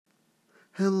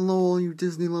Hello, all you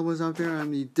Disney lovers out there.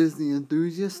 I'm the Disney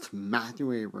enthusiast,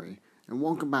 Matthew Avery. And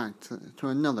welcome back to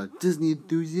another Disney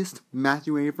enthusiast,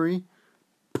 Matthew Avery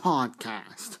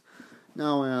podcast.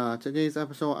 Now, today's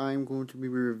episode, I'm going to be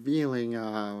revealing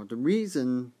the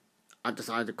reason I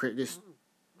decided to create this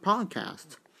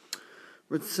podcast.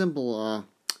 It's simple.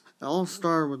 It all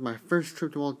started with my first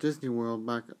trip to Walt Disney World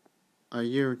back a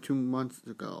year or 2 months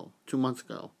ago.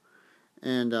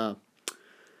 And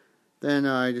then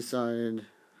I decided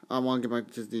I want to get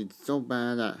back to Disney so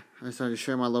bad that I decided to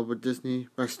share my love with Disney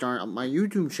by starting up my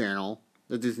YouTube channel,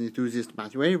 the Disney Enthusiast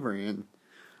Matthew Avery. And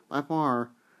by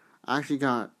far, I actually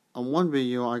got, on one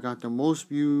video, I got the most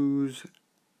views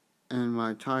in my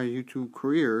entire YouTube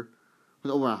career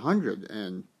with over 100.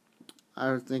 And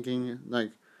I was thinking,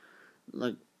 I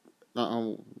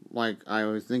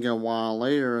was thinking a while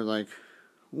later,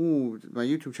 ooh, my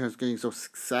YouTube channel is getting so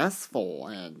successful,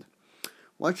 and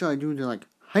what should I do to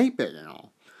hype it and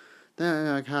all? Then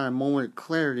I had a moment of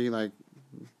clarity, like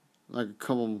a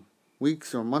couple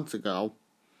weeks or months ago,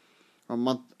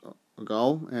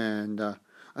 and I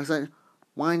was like,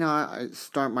 why not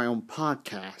start my own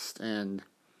podcast? And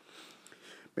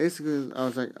basically, I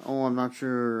was like, oh, I'm not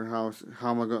sure how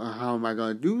am I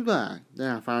gonna do that?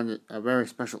 Then I found a very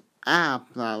special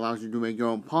app that allows you to make your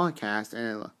own podcast,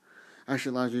 and it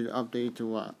actually allows you to upload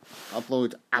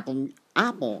to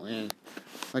Apple and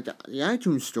the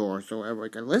iTunes store, so everyone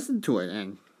can listen to it.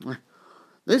 And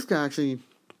this guy actually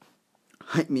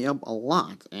hyped me up a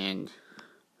lot. And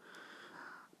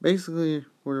basically,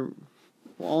 for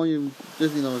all you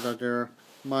Disney lovers out there,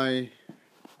 my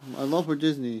love for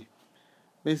Disney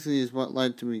basically is what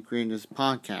led to me creating this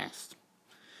podcast.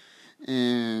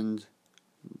 And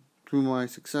through my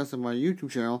success of my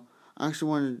YouTube channel, I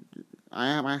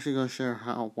am actually going to share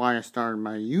why I started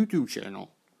my YouTube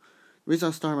channel. The reason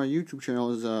I started my YouTube channel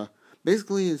is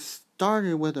basically it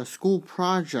started with a school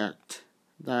project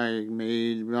that I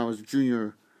made when I was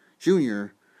junior,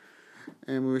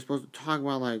 and we were supposed to talk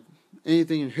about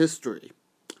anything in history.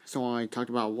 So I talked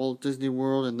about Walt Disney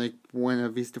World and Lake Buena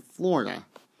Vista, Florida.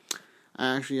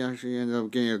 I actually ended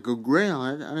up getting a good grade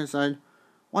on it, and I decided,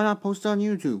 why not post it on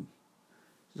YouTube?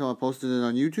 So I posted it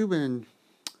on YouTube, and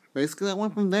basically I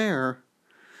went from there.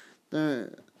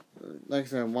 Like I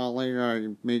said, a while later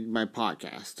I made my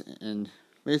podcast, and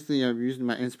basically I'm using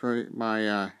my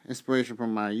inspiration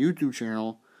from my YouTube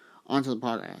channel onto the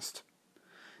podcast.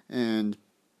 And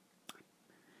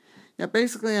yeah,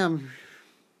 basically I'm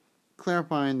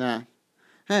clarifying that,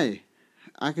 hey,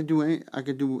 I can do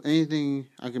anything.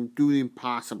 I can do the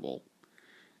impossible.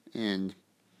 And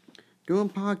doing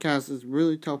podcasts is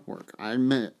really tough work, I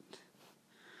admit it.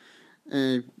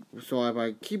 And so if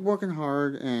I keep working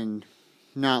hard and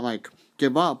not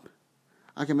give up,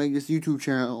 I can make this YouTube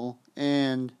channel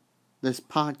and this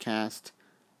podcast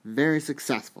very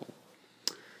successful.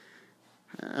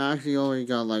 I actually already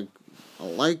got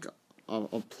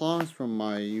applause from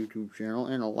my YouTube channel,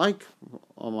 and a like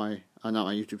on my not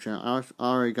my YouTube channel. I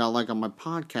already got on my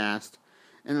podcast,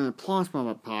 and an applause from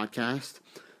my podcast.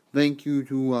 Thank you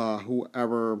to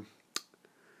whoever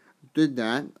did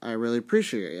that. I really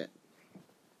appreciate it.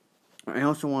 I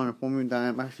also want to inform you that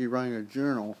I'm actually writing a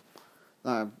journal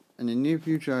that in the near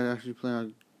future I actually plan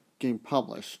on getting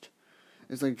published.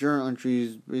 It's journal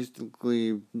entries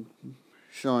basically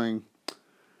showing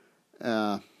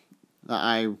that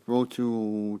I wrote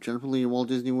to Jennifer Lee at Walt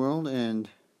Disney World and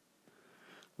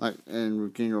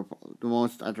getting the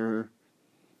most after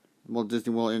Walt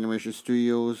Disney World Animation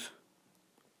Studios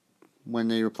when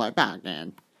they replied back.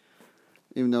 And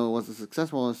even though it wasn't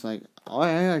successful, it's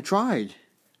I tried.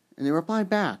 And they replied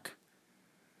back.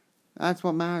 That's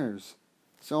what matters.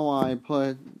 So I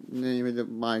put the name of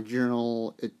my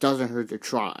journal, It Doesn't Hurt to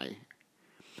Try.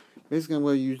 Basically, I'm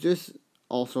going to use this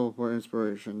also for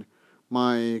inspiration.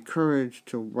 My courage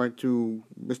to write to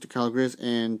Mr. Calgris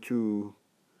and to...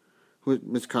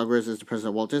 Mr. Calgris is the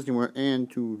president of Walt Disney World,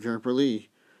 and to Jennifer Lee,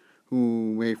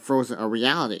 who made Frozen a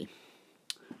reality.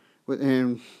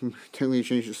 And totally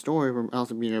changed the story from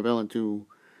Elsa being a villain to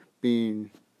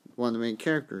being one of the main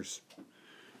characters,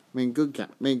 one of the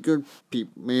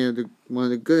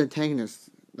good antagonists,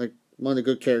 one of the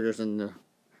good characters in the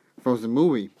Frozen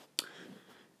movie.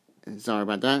 And sorry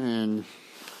about that, and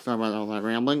sorry about all that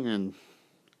rambling. And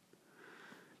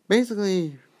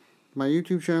basically, my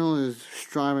YouTube channel is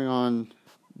striving on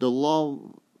the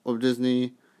love of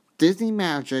Disney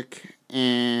magic,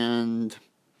 and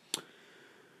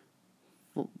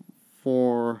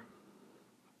for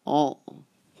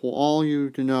all you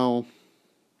to know,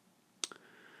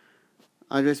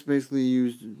 I just basically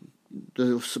used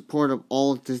the support of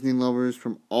all Disney lovers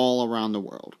from all around the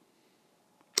world.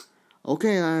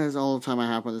 Okay, that is all the time I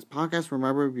have on this podcast.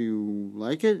 Remember, if you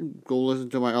like it, go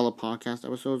listen to my other podcast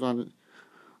episodes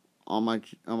on my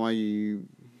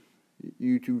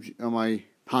YouTube on my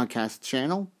podcast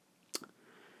channel.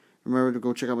 Remember to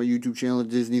go check out my YouTube channel,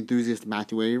 Disney Enthusiast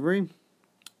Matthew Avery,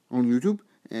 on YouTube,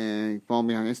 and follow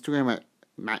me on Instagram at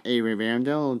Matt Avery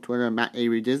Vandal, on Twitter at Matt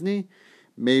Avery Disney,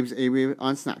 Mabes Avery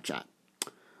on Snapchat.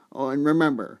 Oh, and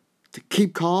remember to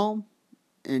keep calm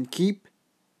and keep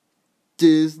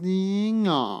Disneying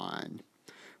on.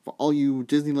 For all you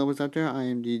Disney lovers out there, I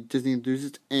am the Disney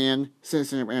enthusiast and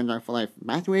citizen of Android for Life,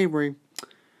 Matthew Avery,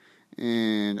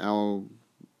 and I'll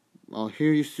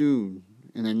hear you soon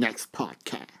in the next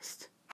podcast.